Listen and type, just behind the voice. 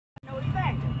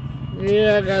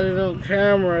Yeah, I got it on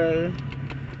camera.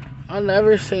 I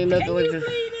never seen nothing Can like you this.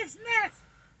 believe this mess?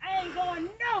 I ain't going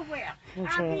nowhere.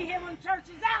 What's I'll be up? here when church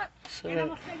is out, Shut and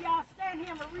I'm up. going to say y'all stand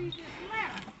here and read this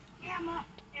letter. Emma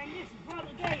and this brother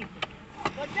gave me.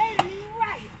 But they didn't even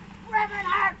write it. Reverend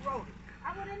Hart wrote it.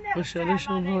 I would have never What's your signed this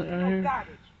my one name doing to right no here?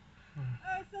 garbage.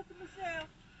 Hey, Sister Michelle.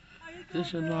 How you doing, This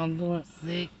is what girl? I'm doing.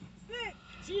 Sick. Sick.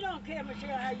 She don't care,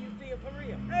 Michelle, how you feel for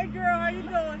real. Hey, girl, how you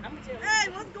doing? I'm telling Hey,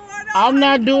 what's going on? I'm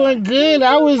not doing good.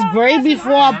 I was great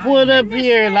before I pulled up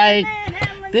here. Like,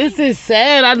 this is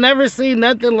sad. I never seen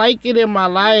nothing like it in my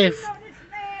life.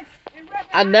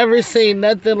 I never seen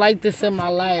nothing like this in my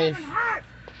life.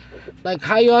 Like,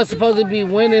 how y'all supposed to be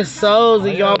winning souls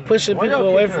and y'all pushing people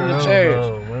away from the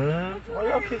church? Why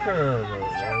y'all kick her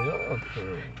out?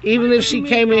 Even if she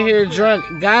came in here drunk,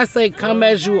 God say come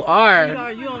as you are.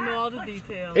 You don't know all the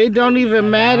details. It don't even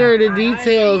matter the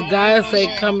details. God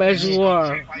say come as you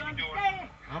are.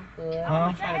 I'm good.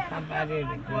 I'm trying to come by there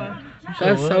today.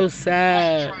 That's so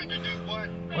sad.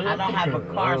 I don't have a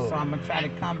car, so I'm gonna try to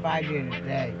come by there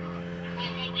today.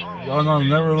 Y'all don't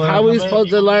never learn. How we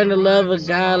supposed to learn to love a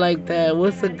God like that?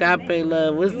 What's agape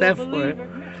love? What's that for?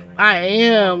 I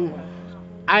am.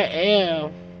 I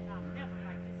am.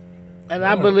 And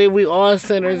I believe we all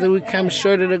sinners and we come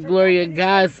short of the glory of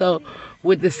God. So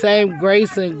with the same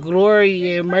grace and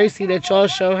glory and mercy that y'all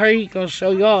show her, he gonna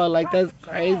show y'all. Like, that's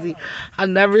crazy. I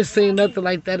never seen nothing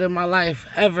like that in my life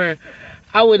ever.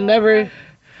 I would never.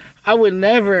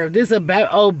 This a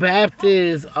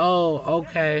Baptist. Oh,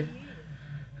 okay.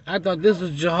 I thought this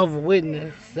was Jehovah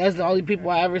Witness. That's the only people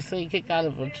I ever seen kick out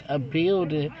of a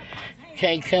building.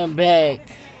 Can't come back.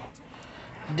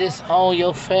 Disown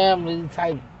your family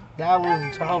type. That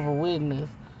was Jehovah Witness.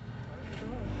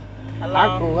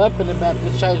 I grew up in the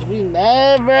Baptist church. We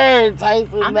never,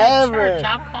 Tyson, I'm at never. church.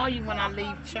 I'll call you when I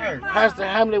leave church. Pastor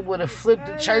Hamlet would have flipped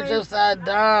the church upside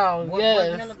down. What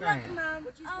Yes. milligram?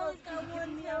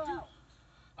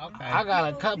 Okay. I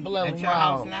got a couple of At them your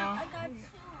house out. now?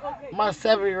 My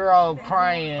 7-year-old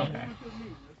crying. Okay.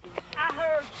 I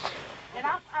heard, and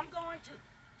I'm going to.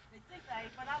 They think I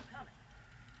ain't, but I'm coming.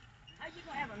 How you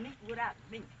gonna have a meeting without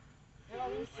me? It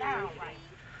don't even sound right.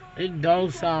 It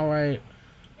don't sound right.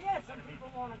 Yeah, some people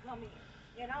wanna come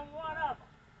in, and I'm one of them.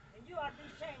 And you ought to be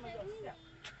ashamed of yourself.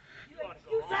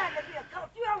 You trying to be a coach.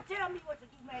 You don't tell me what to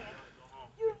do, man.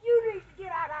 You need to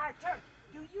get out of our church.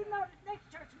 Do you know the next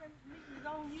church meeting is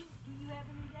on you? Do you have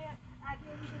any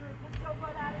idea? You gonna put your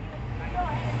butt out of here? You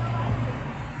don't have no idea.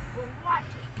 Well,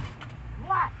 watch it.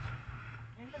 Watch.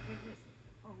 And look at this.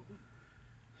 Oh, you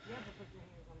ever put your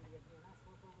hands on me again? I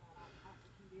swear to God, I'll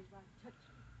prosecute everybody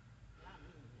touching me. And I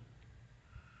mean it.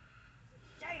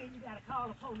 Shame you gotta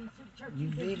call the police to the church. You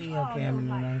been video all your camera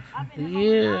life. tonight. I've been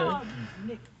Yeah. all these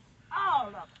niggas. All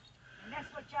of them. And that's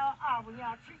what y'all are when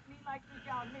y'all treat me like this.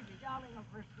 Y'all niggas. Y'all ain't no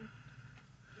Christians.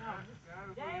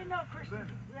 There ain't no Christians.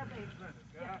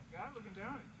 God looking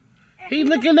down at you. He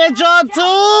looking at y'all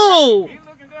too. He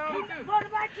looking down at you. What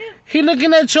about you? He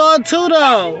looking at y'all too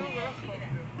though.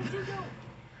 What you doing?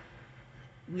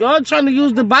 Y'all trying to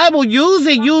use the Bible. Use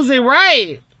it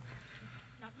right.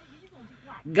 Now, nigga, you gonna be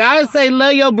quiet. God say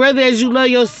love your brother as you love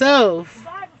The yourself.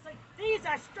 Bible says these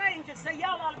are strangers. Say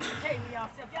y'all ought to be ashamed of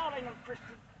yourself. Y'all ain't no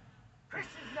Christians.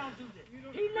 Christians don't do this.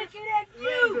 He looking at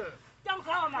you. Don't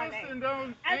call my name. And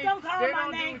don't call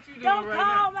my name. Don't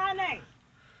call my name.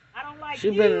 I don't like She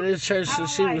you. been in this church I don't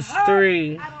since she like was her.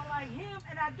 3. I don't like him,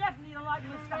 and I definitely don't like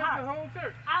Mr. The Hart. whole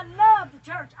church. I love the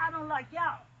church. I don't like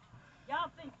y'all. Y'all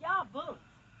think y'all bullies.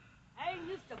 I ain't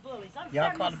used to bullies. I'm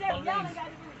Y'all call the 77. Y'all police. ain't got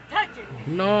to be touching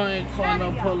me. No, I ain't calling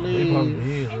no They probably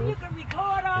police. is, And you can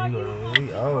record all You you know, want we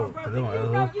to, old, brother. they You don't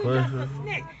ask know us you just a questions.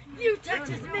 snitch. You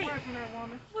touches me.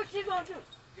 What you gonna do?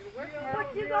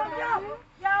 What you gonna do?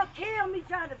 Y'all kill me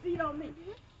trying to beat on me.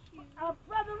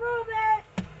 Brother Ruben,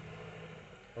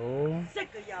 Oh. sick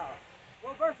of y'all.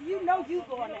 Roberta, you know you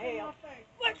going to hell.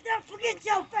 But don't forget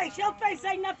your face. Your face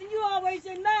ain't nothing. You always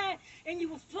in mine, and you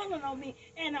was pulling on me,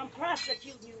 and I'm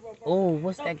prosecuting you, Roberta. Oh,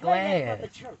 what's So that pray that for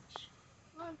glass? the church.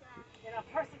 And I'm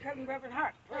persecuting Reverend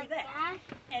Hart. Pray that.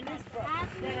 And this brother.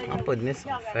 I'm putting this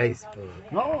on Facebook.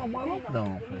 No, I'm not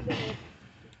down.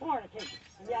 Fornicators.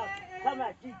 Y'all talking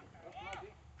about Jesus.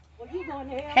 Well, you going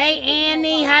to hell. Hey,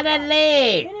 Annie, how that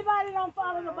leg? Anybody don't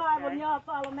follow the Bible and y'all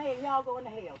follow me, y'all going to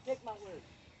hell. Take my word.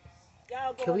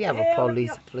 Y'all Can going we to have a hell.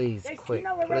 police, please, You quick,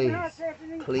 know what Reverend please? Hart said to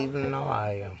me? Cleveland,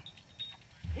 Ohio.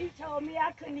 He told me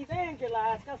I couldn't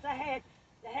evangelize because I had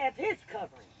to have his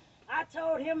covering. I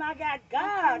told him I got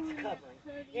God's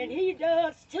covering, and he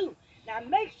does too. Now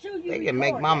make sure you They can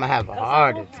make record mama that, have a 'cause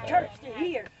heart I want the attack. church to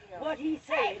hear what he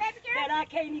said, that I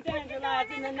can't evangelize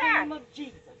in the name of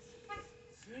Jesus.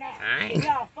 now. I ain't-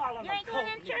 Y'all follow You my ain't going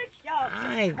code. to church? Y'all,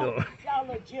 I ain't going. y'all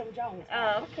little Jim Jones.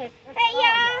 Oh, okay. That's Hey, all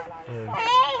y'all. y'all are.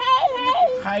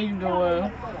 Hey. How you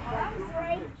doing?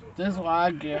 This is why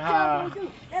I get high.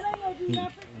 That ain't gonna do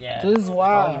nothing. Yeah. This is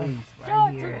why. Police Show right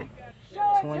it to here him. at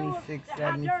Show it to him.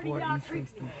 2674 How East dirty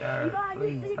y'all 63rd.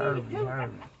 Please hurry.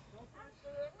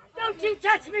 Don't you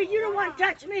touch me. You the one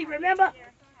touch me, remember?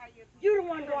 You the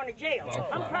one going to jail.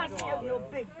 I'm prosecuting your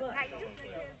big butt.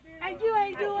 And you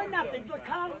ain't doing nothing but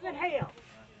cause in hell.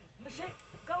 Michelle,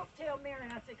 go tell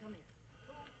Marion I said come here.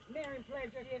 Marion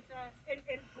Pleasure and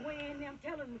Gwen, them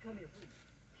tell them to come here,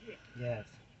 please. Yes.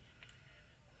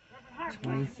 Reverend Hart,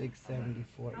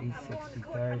 2674 East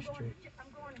 63rd Street.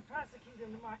 I'm going to prosecute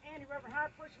him tomorrow. Andy Reverend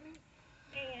Hart pushed me,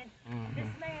 and this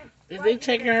man. Is they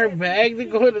checking her bag to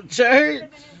go to church? living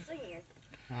in sin.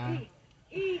 Huh?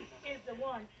 He is the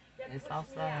one that It's pushed me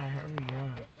outside. out. Hurry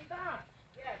up. It's fine.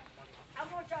 Yes. I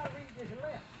want y'all to read this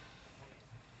letter.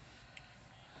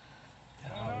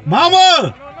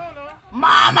 Mama!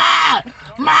 Mama!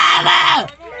 Mama!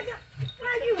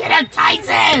 Get a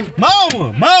Tyson!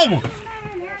 Mama! Mama!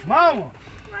 Mama!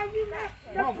 Why you let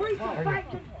the preacher fight?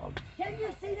 Can you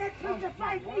see that preacher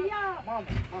fight me, y'all?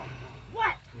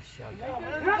 What?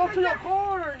 Go to your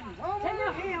corner.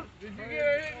 Tell him. Did you get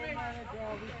her hit me?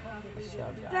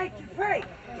 Thank you. Pray.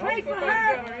 Pray for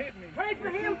her. Pray for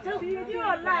him too. You a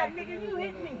lie, nigga. You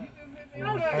hit me.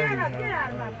 No, shut up. Get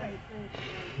out of my face.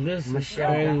 This is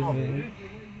Michelle. crazy.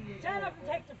 Shut up and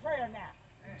take the prayer now.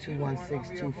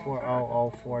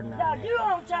 216-240-0049. Now, you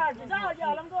on charges. All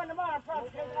y'all. I'm going tomorrow and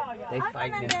prosecute all y'all. They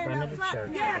fighting in front of the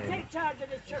church. Yeah, take charge of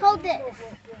this church. Hold this.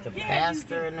 The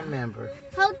pastor and the member.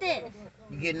 Hold this.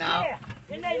 You getting out? Yeah,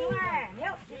 and they lying.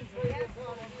 Help Jesus.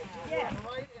 Yeah.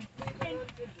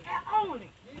 And only.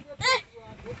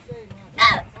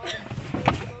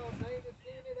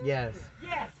 Yes.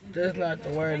 Yes. That's not the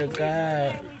word of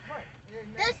God. And we pray.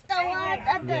 This the word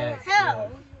of the Yes.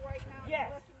 hell.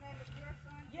 Yes.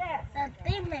 Yes. The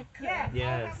demon. Yes.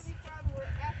 Yes.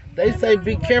 They say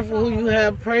be careful who you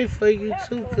have pray for you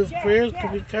too, because prayers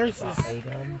can be curses.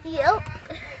 Yep.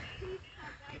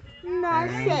 Not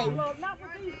safe. Lord, not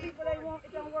with these people. They won't.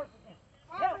 It don't work for them.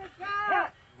 Help. Help.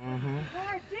 Mm-hmm.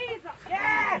 Lord Jesus.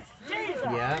 Yes. Jesus.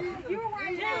 Yeah. You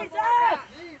right now.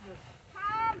 Jesus.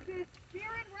 Calm this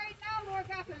spirit right now, Lord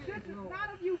God, because this is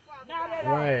not of you, Father Not God. at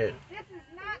all. Right. This is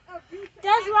not of you. to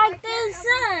Just act like that this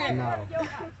son. No. To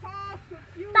cause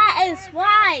confusion. That is Lord God,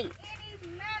 right. in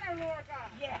any manner, Lord God.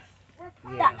 Yes. We're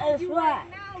calling That on is you right.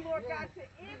 now, Lord God, to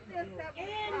end this, Heavenly In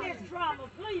Father. this drama,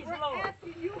 please, We're Lord.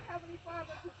 asking you, Heavenly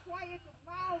Father, to quiet the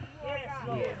mouths, Lord Yes, God.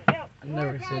 Lord. Help. I never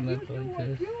Lord seen God, you nothing do like what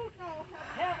this. you know,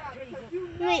 Heavenly Help, Father, because Jesus. you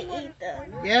know Me what is either.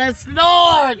 going on. Yes,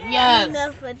 Lord. Yes.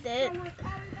 Enough with it. So we're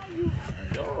calling on you,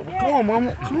 Come on,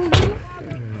 mama. Come on. Father,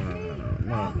 please,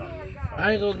 Lord God.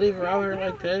 I ain't gonna leave her out here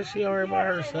like that. She out here by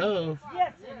herself.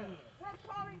 Yes, it is. We're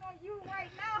calling on you right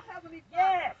now, Heavenly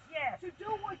Father, Yes, yes. to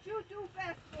do what you do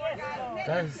best, Lord Yes, God. Lord. Let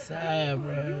That's us sad,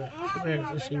 bro. She married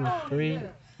till she was 3.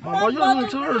 Mama, why you didn't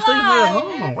tell her to stay at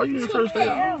home? Why you didn't tell her to stay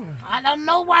at home? I don't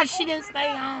know why she didn't stay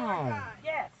home.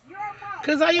 Yes. your mouth.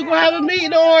 Cause how you gonna have a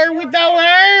meeting on her without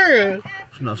her?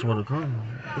 She's not supposed to come.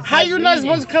 How you not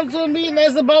supposed to come to a meeting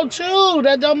that's about you?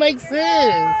 That don't make sense.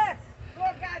 Yes.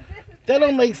 Lord God, this is That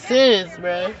don't make sense, bruh.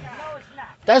 No, it's not.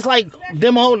 That's like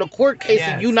them holding a court case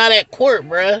and you not at court,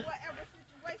 bruh. whatever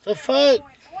situation The that is fuck? going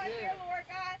on here, Lord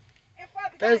God. And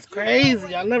Father That's God, you know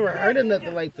crazy. I never heard of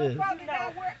nothing like this Father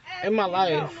God, we're asking in my you,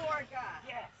 life. Lord God,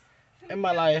 Yes. to In my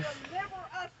just life. deliver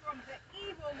us from the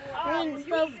evil, Lord Oh, God. you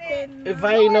Both said, did. If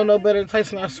I ain't know no better than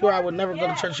Tyson, I swear I would never go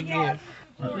to church again.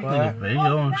 These niggas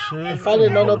video and shit. If I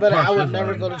didn't know no better, I would Process,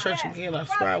 never like, go to church again. I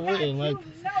swear I wouldn't. Like, you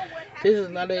know what has this to is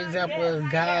be not an done. example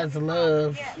of God's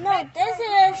love. No, this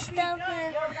is stuff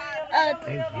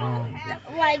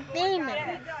like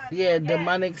demons. Yeah,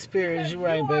 demonic spirits. You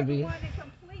right, baby. You are in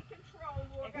complete control,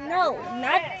 Lord God. No,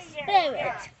 not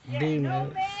spirits. Demons. No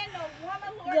man, no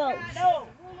woman, Lord Ghosts. God, no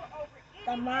ruler over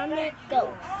any Demonic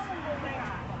ghosts.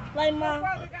 Like mom.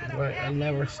 Father God, I'm Right, I've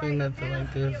never seen nothing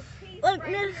like this. Look,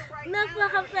 this never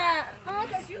have that.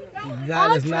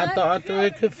 God is not the author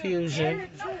of confusion.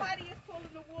 Nobody is pulling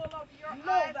the wool over your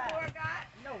eyes, Lord God.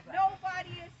 Nobody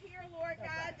is here, Lord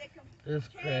God, that can It's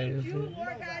change you, crazy.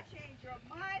 Lord God, change your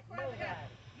mind, Father God.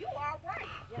 You are right.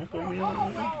 That's what we You're on.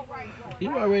 always right, Lord. You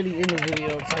already in the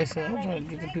video, Tyson. I'm trying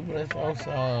to get the people that's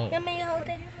outside. Let me hold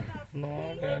it. No, I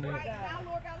got Right it. now,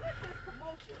 Lord God, let this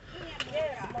commotion end, Lord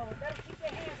Yes, God. Lord. Better keep your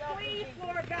hands off me. Please,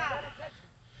 Lord God.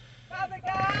 Father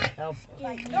God, Help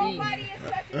nobody is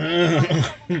touching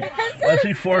me. Why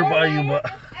she fought by you, but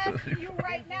We're asking you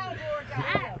right now, Lord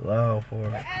God. loud for We're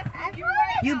it. asking you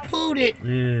right You now pulled it.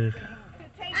 Yeah. to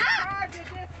take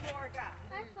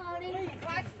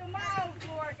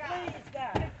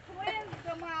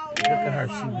Look at her,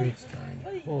 she rich, Tony.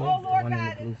 Please, Oh, oh The Lord one in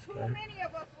God, the blue too skirt. many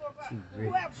of us, Lord God, She who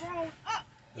rich. have grown up,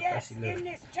 yes, she look. in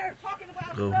this church, talking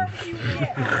about Go. serving you,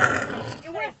 yes.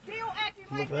 And we're still acting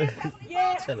like Look this, like- Heavenly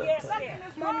Yes, Father. yes, Something yes.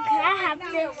 is Mom, wrong can I right have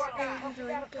now, this Lord God. and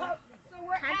drink it? So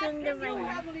we're Can I asking drink the you, rain?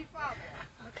 Heavenly Father,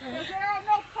 Okay. because there are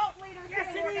no cult leaders Yes,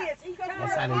 here, it Lord God, is. He's because trying we're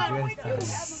That's how they following dress, you, Tony.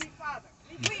 Heavenly Father.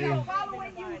 You We see are him?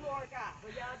 following you, Lord God.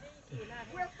 But y'all these two not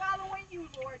We're following you,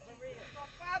 Lord Jesus. So,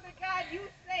 Father God, you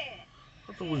said,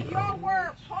 What the we your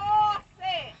word, Paul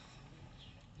said,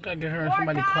 Gotta get her in Lord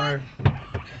somebody's God, car.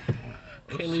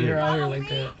 Can't leave her out here like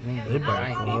that. They about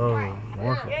to pull over.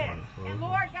 Marshall yes. about to pull And over.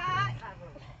 Lord God,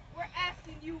 we're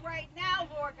asking you right now,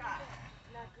 Lord God,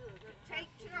 to take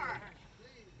charge,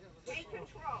 take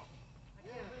control.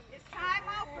 It's time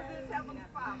out for this, Heavenly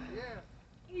Father.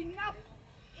 Enough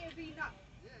is enough.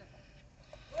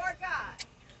 Lord God,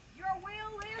 your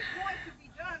will is going to be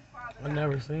done, Father I God.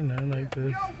 never seen nothing like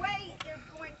this. Your way is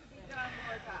going to be done,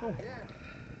 Lord God.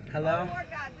 Hello? Lord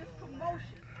God, this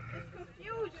commotion, this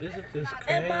confusion, This is this just not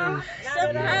And Mom, crazy.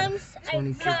 sometimes I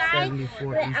cry 2674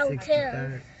 without East tears.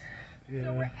 63rd. So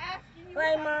Yeah. we're asking you,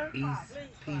 Right, Heavenly Mom? East Father,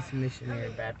 Peace Missionary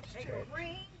Baptist to Church.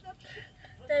 bring the peace.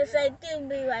 There's I do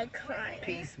be like crying.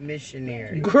 Peace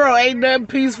Missionary. Girl, ain't nothing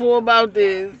peaceful about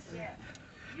this.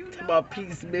 You Talk know, about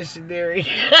peace missionary.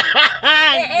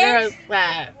 Girl, is.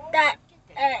 stop. That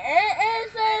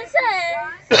it says.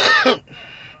 oh,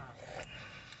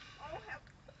 have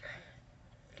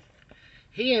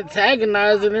He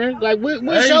antagonizing her. Like, what's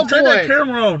Hey, your take that point?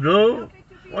 camera off, dude.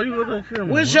 Why you got that camera?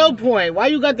 What's on? your point? Why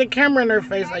you got the camera in her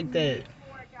face like that?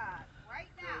 Lord God, right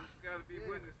now.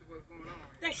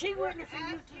 That she witnessing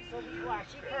you too, so be quiet.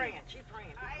 She praying. She praying.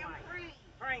 Be I am quiet. praying.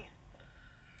 Praying.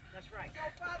 That's right. So,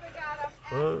 Father God, I'm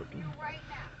asking you right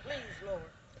now. Please, Lord.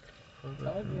 Told you I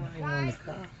ain't on Guide the this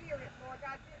car. spirit, Lord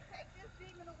God. Just take this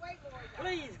demon away, Lord God.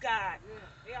 Please, God.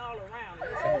 They all around.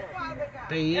 It's Oh, Lord. Father God.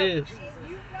 They is. And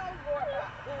you know, Lord God.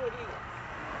 Who it is.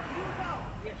 You know.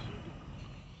 Yes, you do.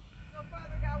 So,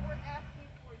 Father God, we're asking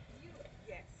for you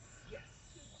Yes. Yes.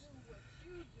 to do what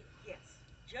you do. Yes.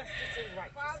 Justice and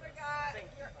righteousness. Father God, Thank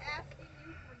you, we're Father. asking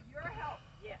you for your help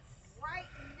Yes. right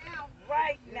now.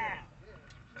 Right now.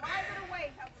 Drive it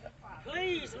away, Heavenly Father.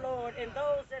 Please, Lord, and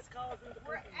those that's causing the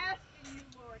We're confusion. asking you,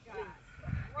 Lord God.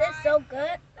 It's so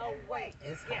good. Away.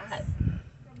 It's Yes. hot.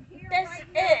 From here This right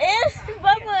now, it is Lord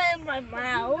God. bubble in my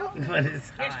mouth. But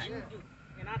it's Yes, hot. you do.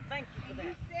 And I thank you for And you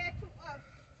that. said to us,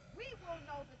 we will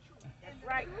know the truth. That's And the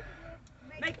right. truth will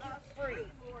Make you us free.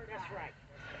 Lord That's God. right.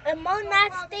 And more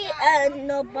nasty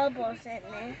no bubbles in there.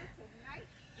 Tonight,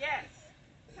 Yes.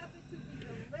 help it to be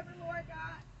delivered, Lord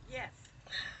God. Yes.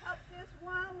 Help this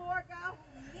one, Lord God, who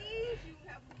needs you,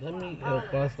 Heavenly Let me Father.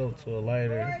 help myself to a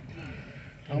lighter. Lord Jesus,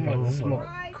 I'm about to smoke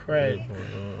drive crack. it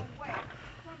away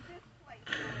from this place,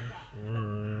 Lord God.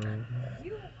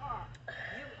 You are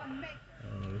a maker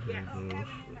Yes. of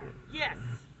heaven and earth. Yes.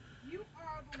 You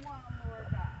are the one, Lord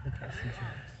God, Look how she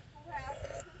dressed. who has the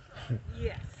control.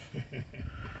 Yes. So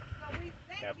we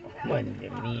thank you, Money Heavenly than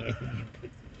Father, me and you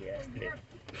put for your together.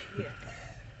 peace, Yes.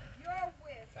 your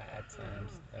wisdom, 5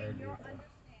 times 30. and your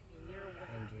understanding, Lord God.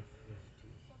 150.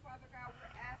 So, Father God,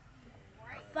 we're asking you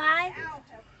right 5. now,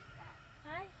 Heavenly Father,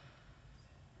 5.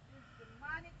 this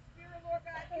demonic spirit, Lord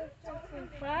God, you told him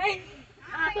to 5.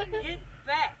 hide. Get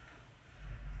back.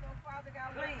 So, Father God,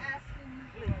 we're Please. asking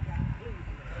you, Lord God. Please.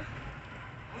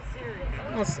 I'm serious. I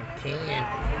want some candy. You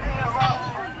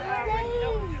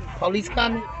Police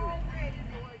coming? Already,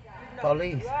 Lord God.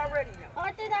 Police. You already know.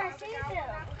 What did I see them?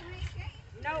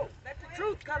 No. Let the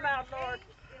truth come out, Lord.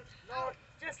 Lord,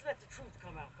 just let the truth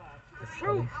come out, Father. The It's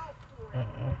truth.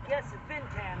 police. Yes, it's been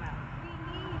time out. We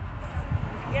need you.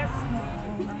 Yes,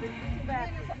 it's back.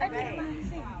 I did not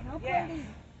see. No Yes. police.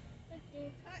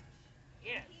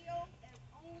 Yes. Heal as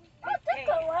only I'll take a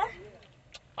one.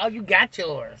 Oh, you got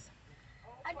yours.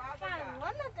 I can find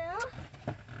one of them.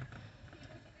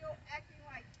 people still acting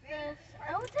like Yes, babies.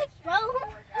 I will take both.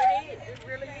 It is. It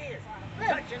really is.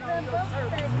 Touching on your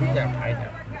service. You got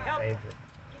pineapple, my favorite.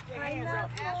 Get your hands up.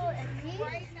 Pineapple and peach.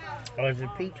 Right now, Oh, is it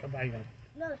peach or pineapple?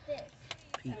 No, this.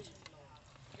 Peach.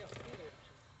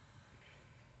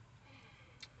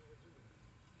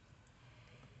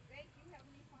 thank you,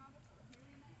 Heavenly Father, for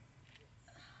hearing us.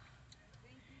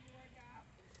 Thank you, Lord God,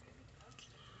 for giving us the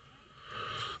strength.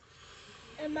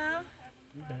 And Mom,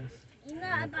 Yes. you're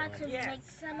not about to Yes. make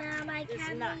some out of my It's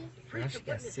not. candy? Preacher she got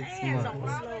putting his 6 hands on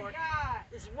months. us, Father Lord. God,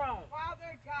 It's wrong.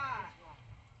 Father God,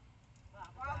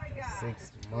 Father God,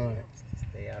 6 months to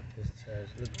stay out this church.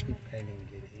 Look, people can't even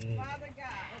get in. Father God,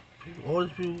 All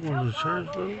these people going to church,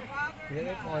 though? Father Yeah,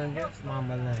 they God, going against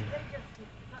Mama Lane.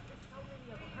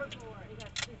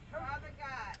 Father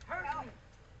God, help.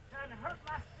 hurt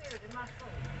my spirit and my soul.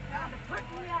 Trying to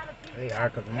put me out of people. They are,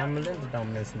 because Mama Linda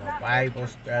don't miss no Bible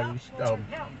study.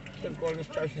 She been going to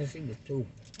church since she was 2.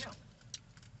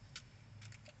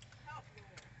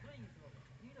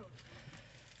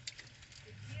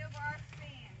 Forgive our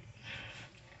sins.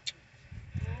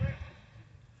 Lord,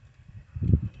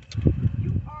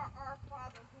 you are our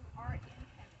Father who art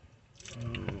in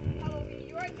heaven. Hallowed be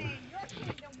your name. Your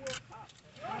kingdom will come.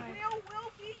 Your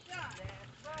will be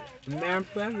done. Man,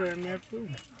 forever in there too.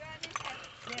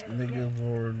 Niggas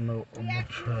were no, I'm a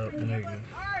trap nigga.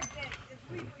 Our debt as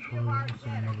we forgive our Some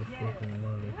debtors.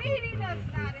 motherfucking Leading us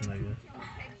motherfucking not bitch into nigga.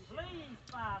 temptation, Please,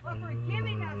 Father. but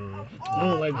forgiving us of I all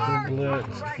don't like our the blood.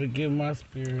 trespasses. Forgive my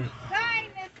spirit. Thine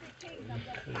is the kingdom,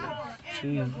 the power, and the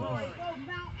Jesus. glory, both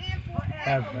now and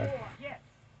Ever. forevermore. Yes.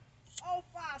 Oh,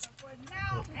 Father, for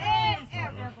now and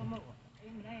ever. Forevermore.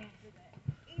 Amen to that.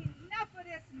 Enough of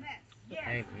this mess. Yes.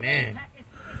 Amen. It's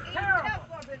terrible. Enough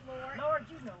of it, Lord. Lord,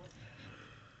 you know it.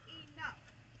 Enough.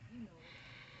 You know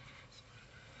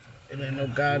it. It ain't no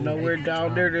God nowhere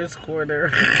down there this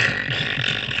corner.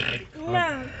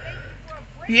 Mom,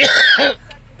 Yeah.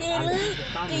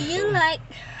 do you like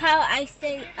how I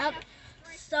stay up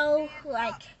so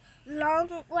like long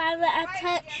while I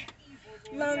touch?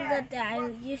 Longer than I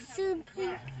used to,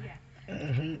 please.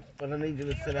 But I need you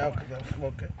to sit out because I'm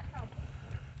smoking.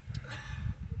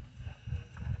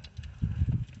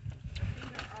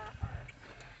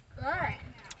 Good.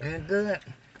 And good.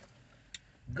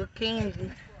 Good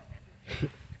candy.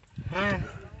 Huh?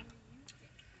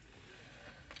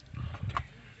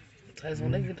 Tyson,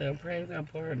 when they get done praying, we gotta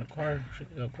put her in the car. She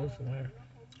can go close somewhere.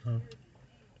 Huh?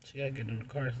 She gotta get in the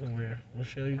car somewhere.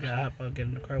 Michelle, you gotta hop out, get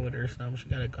in the car with her or something. She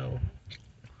gotta go.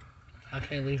 I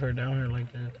can't leave her down here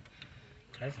like that.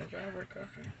 Tyson driver car.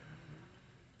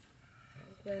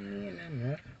 Let me in that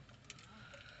mess.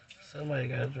 Somebody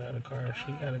gotta drive the car.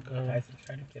 She gotta go. Tyson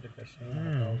trying to get her, but she ain't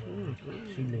gonna go.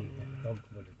 She leaving. Go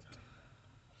with it.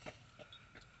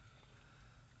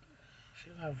 She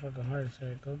got a fucking heart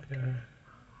attack. Go get her.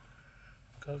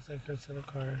 Go take her to the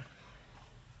car.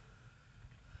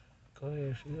 Go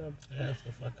ahead. She got to pass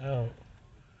the fuck out.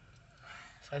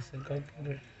 Tyson, go get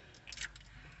her.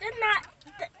 They're not.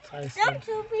 Tyson. Them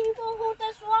two people who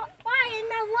just walk by and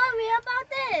not worry about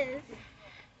this.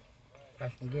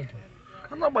 Tyson get her.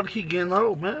 I'm not about to keep getting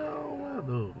old, man. I don't want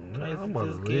to do. Man, I'm about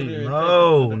to Just get her leave. and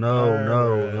No, take her to the no, car,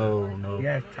 no, bro. no, no.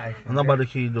 Yes, Tyson. I'm not about to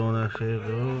keep doing that shit,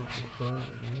 dude.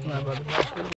 I'm not about to